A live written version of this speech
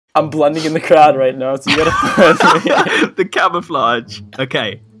I'm blending in the crowd right now, so you gotta find me. The camouflage.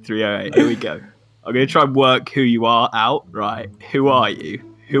 Okay, 308. Here we go. I'm gonna try and work who you are out. Right. Who are you?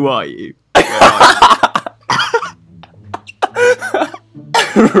 Who are you?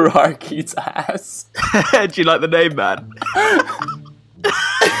 Rargh eats ass. Do you like the name, man?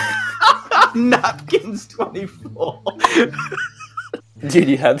 Napkins 24. Dude,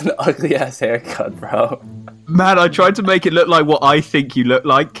 you have an ugly ass haircut, bro. Man, I tried to make it look like what I think you look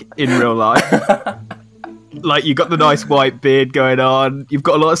like in real life. Like, you got the nice white beard going on. You've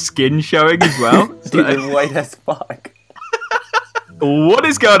got a lot of skin showing as well. Dude, you're white as fuck. What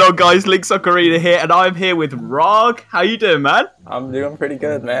is going on, guys? Link Arena here, and I'm here with Rargh. How you doing, man? I'm doing pretty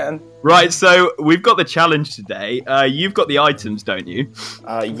good, man. Right, so we've got the challenge today. You've got the items, don't you?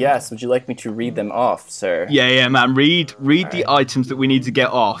 Yes. Would you like me to read them off, sir? Yeah, man. Read the items that we need to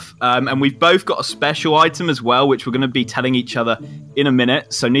get off. And we've both got a special item as well, which we're going to be telling each other in a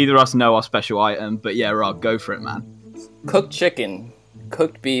minute. So neither of us know our special item. But yeah, Rargh, go for it, man. Cooked chicken,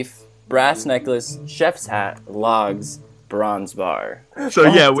 cooked beef, brass necklace, chef's hat, logs, bronze bar. So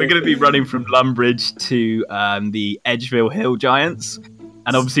yeah, we're going to be running from Lumbridge to the Edgeville Hill Giants.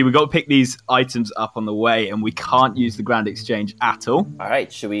 And obviously we've got to pick these items up on the way, and we can't use the Grand Exchange at all.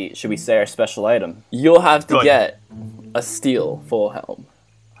 Alright, should we say our special item? You'll have to get a steel full helm.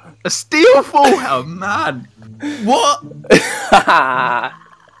 A steel full helm, man! What?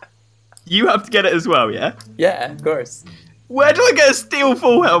 You have to get it as well, yeah? Yeah, of course. Where do I get a steel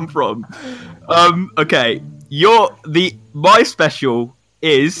full helm from? Okay. My special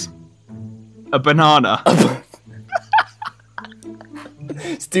is a banana.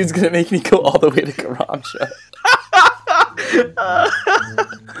 This dude's gonna make me go all the way to Karamsha.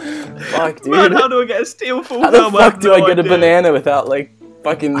 Fuck, dude. Man, how do I get a steel full helm? How the fuck do I get a banana without, like,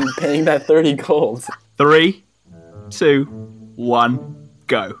 fucking paying that 30 gold? 3, 2, 1,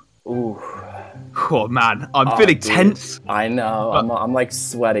 go. Ooh. Oh, man. I'm feeling tense. I know. I'm, like,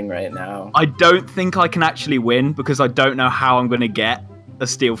 sweating right now. I don't think I can actually win because I don't know how I'm going to get a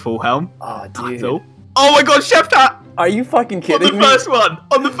steel full helm. Oh, dude. Oh, my God, Chef Hat! Are you fucking kidding me?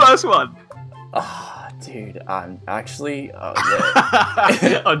 On the first one. Oh, dude, I'm actually... Oh,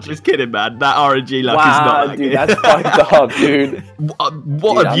 yeah. I'm just kidding, man. That RNG luck is not that dude, good. that's fucked up, dude. What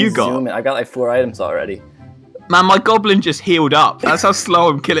Dude, have you got? I got like 4 items already. Man, my goblin just healed up. That's how slow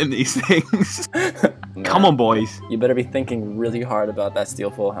I'm killing these things. Man, come on, boys. You better be thinking really hard about that steel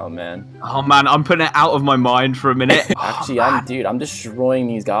full helm, man. Oh, man, I'm putting it out of my mind for a minute. Actually, I'm destroying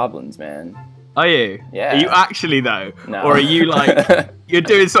these goblins, man. Are you? Yeah. Are you actually, though? No. Or are you, like, you're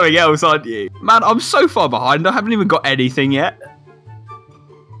doing something else, aren't you? Man, I'm so far behind. I haven't even got anything yet.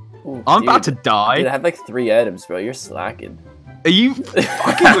 Ooh, I'm about to die. Dude, I have, like, 3 items, bro. You're slacking. Are you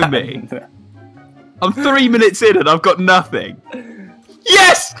fucking with me? I'm 3 minutes in and I've got nothing.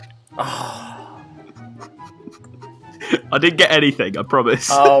 Yes! I didn't get anything, I promise.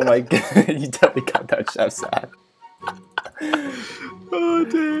 Oh, my God. You definitely got that chef's hat. Oh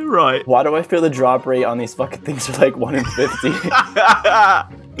dear, right. Why do I feel the drop rate on these fucking things are like 1 in 50?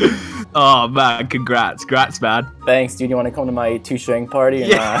 Oh man, congrats, man. Thanks, dude. You want to come to my 2-string party?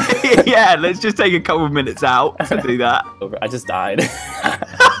 And, yeah, yeah. Let's just take a couple of minutes out to do that. I just died.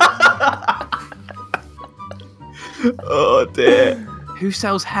 Oh dear. Who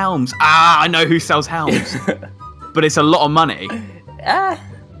sells helms? Ah, I know who sells helms. But it's a lot of money.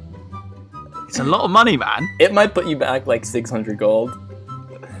 It's a lot of money, man. It might put you back like 600 gold.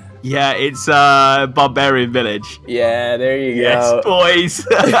 Yeah, it's Barbarian Village. Yeah, there you go. Yes, boys.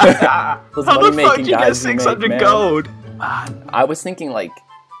 How the fuck do you get 600 gold? Man. I was thinking like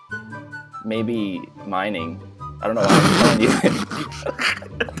maybe mining. I don't know why I'm telling you.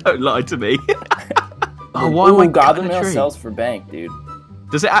 Don't lie to me. Oh, why am I Goblin Mail sells for bank, dude.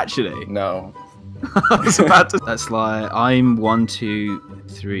 Does it actually? No. I was about to. That's like I'm 1, 2,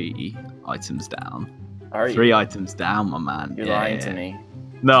 3 items down. Are you? 3 items down, my man. You're lying to me.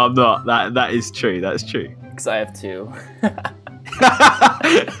 No, I'm not. That is true. That's true. Because I have 2.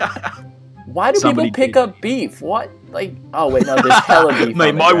 Why do people pick up beef? What? Like, oh wait, no, there's hella beef.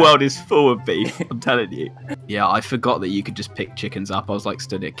 Mate, my world is full of beef. I'm telling you. Yeah, I forgot that you could just pick chickens up. I was like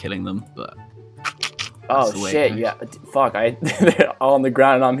stood there killing them, but. Oh shit! Yeah, fuck! They're all on the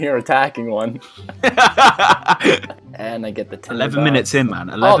ground, and I'm here attacking one. And I get the tinder 11 box. minutes in, man.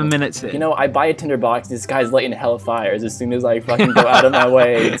 11 minutes in. You know, I buy a tinder box. This guy's lighting hella fires as soon as I fucking go out of my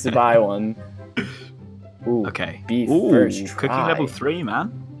way to buy one. Ooh, okay. Beef first try. Cooking level 3,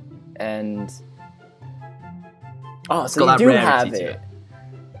 man. And oh, so you do have it.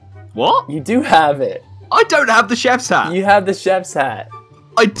 What? You do have it. I don't have the chef's hat. You have the chef's hat.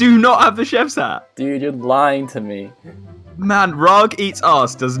 I do not have the chef's hat. Dude, you're lying to me. Man, Rargh eats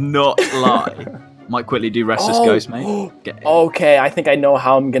ass does not lie. Might quickly do Restless Ghost, mate. Okay, I think I know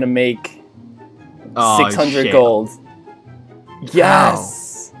how I'm gonna make 600 shit. gold.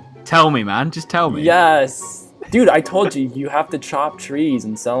 Yes! How? Tell me, man. Just tell me. Yes! Dude, I told you, you have to chop trees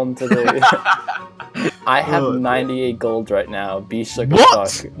and sell them to the... I have 98 gold right now. Be shook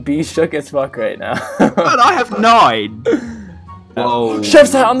as fuck. Be shook as fuck right now. Man, I have 9. Whoa.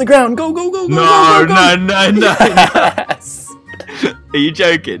 Chef's hat on the ground. Go, go, go, go, No, go, go, go. no. Yes! Are you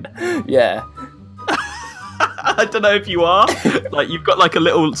joking? Yeah. I don't know if you are. Like, you've got like a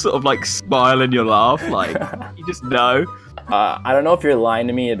little sort of like smile in your laugh. Like, you just know. I don't know if you're lying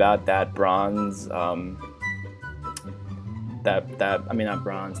to me about that bronze, I mean not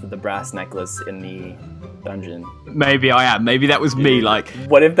bronze, but the brass necklace in the dungeon. Maybe I am. Maybe that was me, like...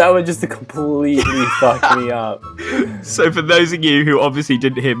 What if that would just completely fuck me up? So for those of you who obviously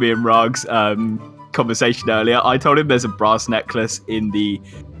didn't hear me and Rargh's conversation earlier, I told him there's a brass necklace in the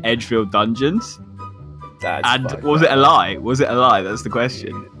Edgeville dungeons. And was it a lie? Was it a lie? That's the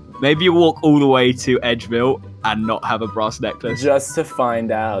question. Maybe you walk all the way to Edgeville and not have a brass necklace. Just to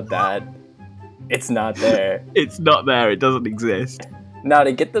find out that it's not there. It's not there. It doesn't exist. Now,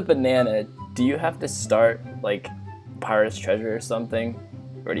 to get the banana, do you have to start, like, Pirate's Treasure or something?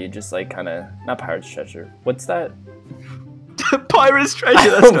 Or do you just, like, kind of... Not Pirate's Treasure. What's that? Pirate's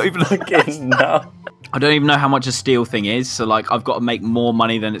Treasure? That's not even... Fucking no. I don't even know how much a steel thing is, so, like, I've got to make more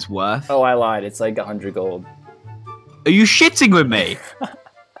money than it's worth. Oh, I lied. It's, like, 100 gold. Are you shitting with me?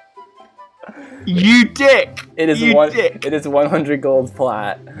 You dick! It is dick. It is 100 gold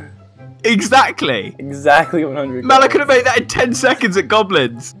flat. Exactly. Exactly 100 gold. Man, I could have made that in 10 seconds at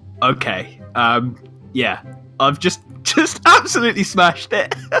Goblins. Okay. Yeah. I've just absolutely smashed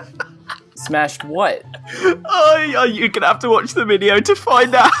it. Smashed what? Oh, you're gonna have to watch the video to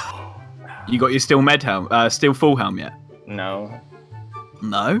find out. You got your steel full helm yet? No.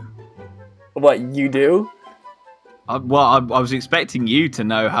 No? What, you do? I was expecting you to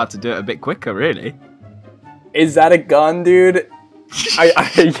know how to do it a bit quicker, really. Is that a gun, dude? Are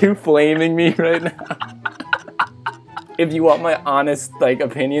you flaming me right now? If you want my honest, like,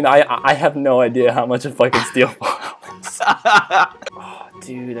 opinion, I have no idea how much a fucking steel full is. Oh,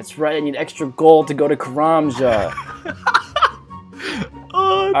 dude, that's right. I need extra gold to go to Karamja.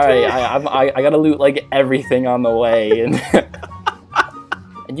 Oh, alright, I gotta loot, like, everything on the way, and...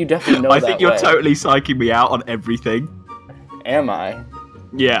 And you definitely know that I think you're totally psyching me out on everything. Am I?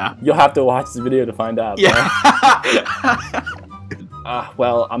 Yeah. You'll have to watch this video to find out. Yeah.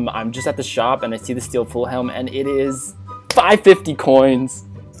 Well, I'm just at the shop and I see the steel full helm and it is 550 coins.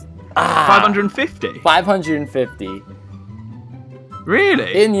 550? 550.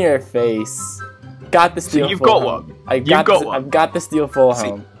 Really? In your face. Got the steel. So you've full got helm. one. I've got the steel full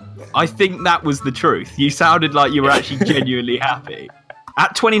helm. I think that was the truth. You sounded like you were actually genuinely happy.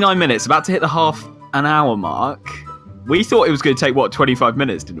 At 29 minutes, about to hit the half an hour mark, we thought it was going to take, what, 25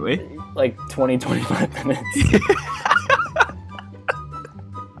 minutes, didn't we? Like 25 minutes.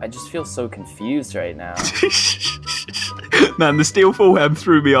 I just feel so confused right now. Man, the steel full helm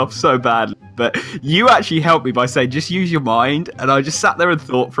threw me off so badly. But you actually helped me by saying, just use your mind. And I just sat there and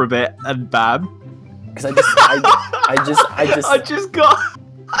thought for a bit, and bam. Because I just got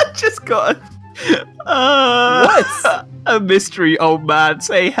what? A mystery old man.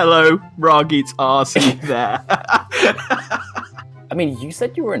 Say hello, Rargh eats arse there. I mean, you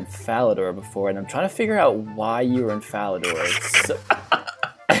said you were in Falador before, and I'm trying to figure out why you were in Falador. So...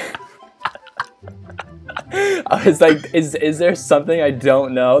 I was like, is there something I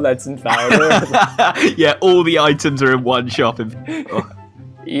don't know that's in Falador? Yeah, all the items are in one shop.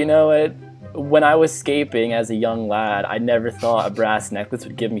 You know what? When I was scaping as a young lad, I never thought a brass necklace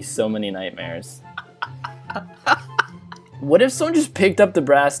would give me so many nightmares. What if someone just picked up the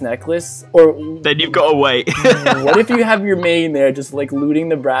brass necklace? Or then you've got to wait. What if you have your main there just like looting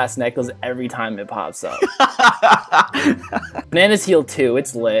the brass necklace every time it pops up? Banana's Heal 2,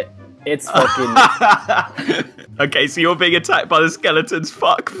 it's lit. It's fucking... Okay, so you're being attacked by the skeletons.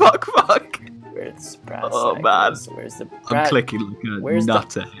 Fuck. Where's brass Oh, necklace? man. Where's the I'm clicking like a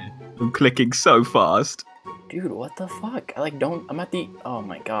nutter here. I'm clicking so fast. Dude, what the fuck? I'm at the... Oh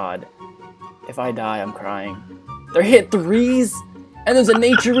my god. If I die, I'm crying. They're hit 3s, and there's a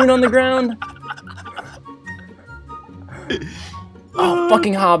nature rune on the ground. Oh,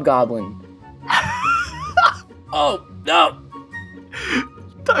 fucking hobgoblin. Oh, no.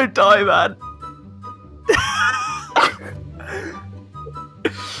 Don't die, man.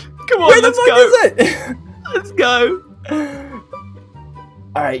 Come on, Where let's the fuck go. is it? Let's go.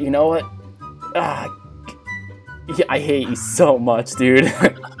 Alright, you know what? Yeah, I hate you so much, dude.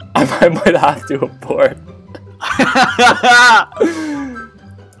 I might have to abort.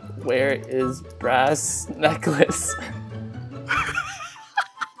 Where is brass necklace?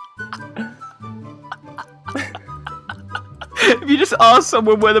 If you just ask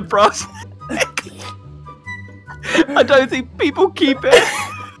someone where the brass necklace, I don't think people keep it.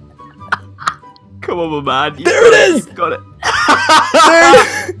 Come on, my man. There it is! You've got it.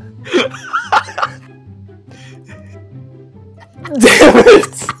 Damn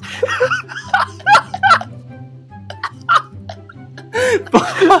it!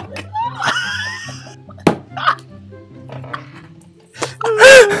 Fuck!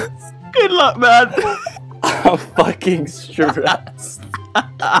 Good luck, man. I'm fucking stressed.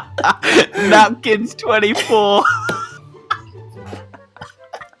 Napkins 24.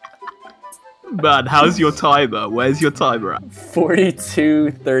 Man, how's your timer? Where's your timer at?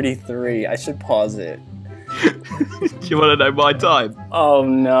 42:33. I should pause it. Do you want to know my time? Oh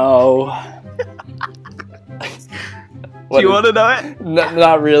no. Do you want to know it?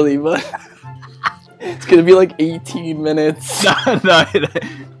 Not really, but it's gonna be like 18 minutes. No.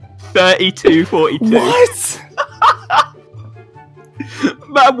 32:42. What?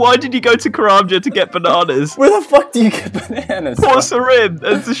 Man, why did you go to Karamja to get bananas? Where the fuck do you get bananas? What's the rim?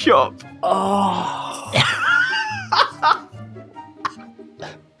 There's the shop. Oh.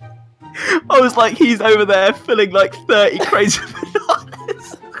 I was like, he's over there filling like 30 crates of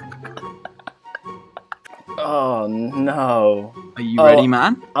bananas. Oh no. Are you ready,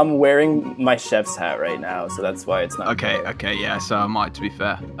 man? I'm wearing my chef's hat right now, so that's why it's not. Okay, yeah, so I might, to be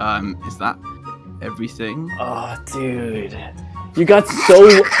fair. Is that everything? Oh, dude. You got so.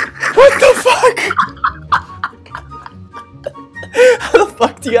 What the fuck? How the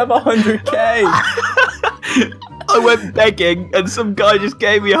fuck do you have 100K? I went begging and some guy just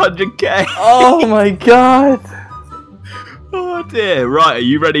gave me 100K. Oh my god. Oh dear. Right, are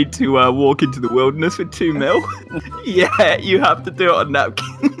you ready to walk into the wilderness with 2 mil? Yeah, you have to do it on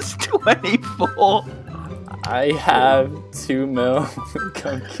napkins 24. I have 2 mil.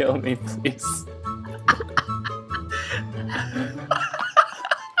 Come kill me, please.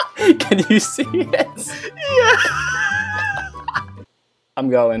 Can you see it? Yeah. I'm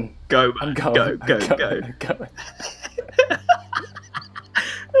going. Go, man. I'm going. Go. I'm going.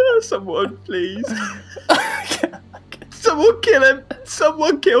 Someone, please. Someone kill him.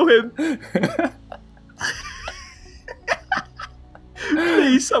 Someone kill him.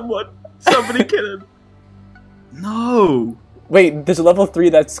 Please, someone. Somebody kill him. No. Wait, there's a level 3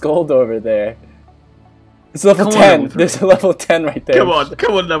 that's gold over there. It's level 10. Level 3. There's a level 10 right there. Come on,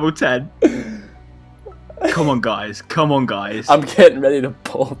 level 10. Come on, guys. I'm getting ready to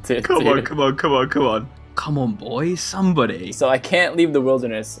bolt it. Come dude. on. Come on, boys. Somebody. So I can't leave the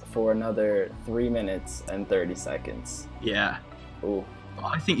wilderness for another 3 minutes and 30 seconds. Yeah. Ooh.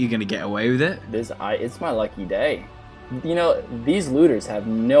 I think you're gonna get away with it. It's my lucky day. You know, these looters have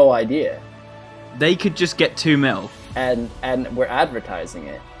no idea. They could just get 2 mil. And we're advertising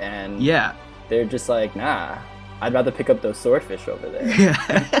it. And Yeah. they're just like, nah. I'd rather pick up those swordfish over there.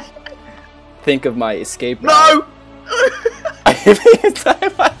 Yeah. Think of my escape route. No!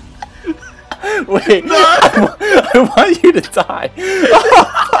 Wait, No! I want you to die.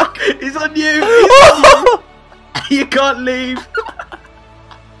 Oh, fuck. He's on you! You can't leave!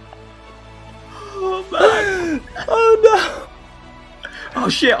 Oh, man. Oh, no. Oh,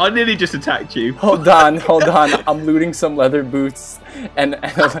 shit, I nearly just attacked you. Hold on. I'm looting some leather boots and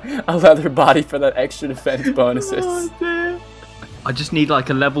a leather body for that extra defense bonuses. Oh, dear. I just need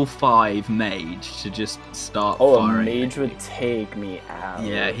like a level 5 mage to just start Oh, firing. a mage would take me out.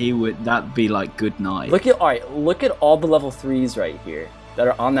 Yeah, he would. That'd be like good night. Look at all the level 3s right here that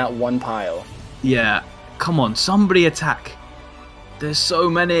are on that one pile. Yeah, come on, somebody attack. There's so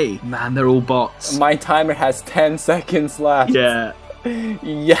many. Man, they're all bots. My timer has 10 seconds left. Yeah.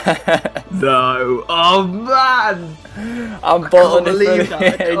 Yes. No. Oh man. I'm I can't bolting it believe for that. I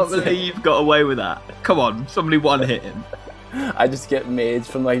the can't exit. believe you've got away with that. Come on, somebody one hit him. I just get mage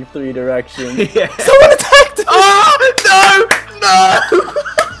from like 3 directions. Yeah. Someone attacked me! Oh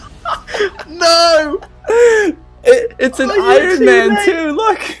no! No! It's an Iron Man too.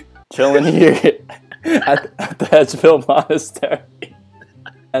 Look, chilling here at the Hedgeville Monastery.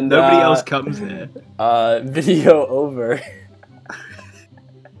 And Nobody else comes here. Video over.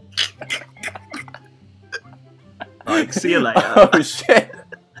 Like, see you later. Oh shit.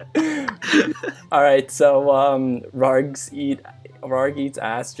 Alright, so Rargh eats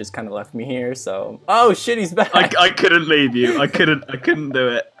ass just kind of left me here, so oh shit, he's back. I couldn't leave you. I couldn't do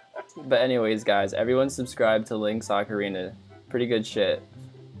it. But anyways, guys, everyone subscribe to Link's Ocarina. Pretty good shit.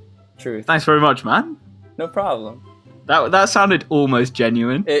 Truth. Thanks very much, man. No problem. That sounded almost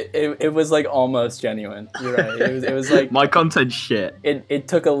genuine. It was like almost genuine. You're right. It was like my content's shit. It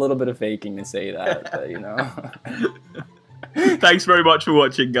took a little bit of faking to say that, but, you know. Thanks very much for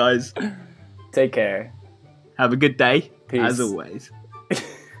watching, guys. Take care. Have a good day. Peace. As always.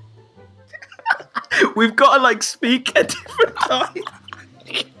 We've got to like speak at different times.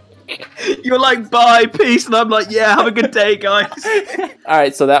 You're like, bye, peace, and I'm like, yeah, have a good day, guys. All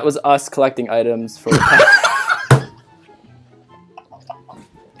right, so that was us collecting items for.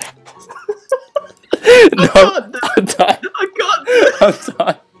 I'm done. I'm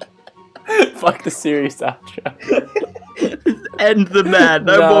done. Fuck the serious outro. End the man.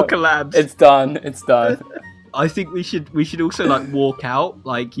 No more collabs. It's done. It's done. I think we should also like walk out.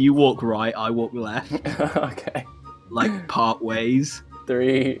 Like you walk right, I walk left. Okay. Like part ways.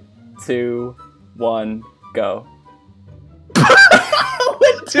 3, 2, 1, go.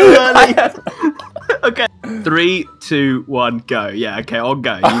 Went too early. Okay. 3, 2, 1, go. Yeah. Okay. I'll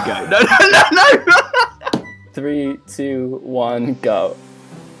go. You go. No. 3, 2, 1, go.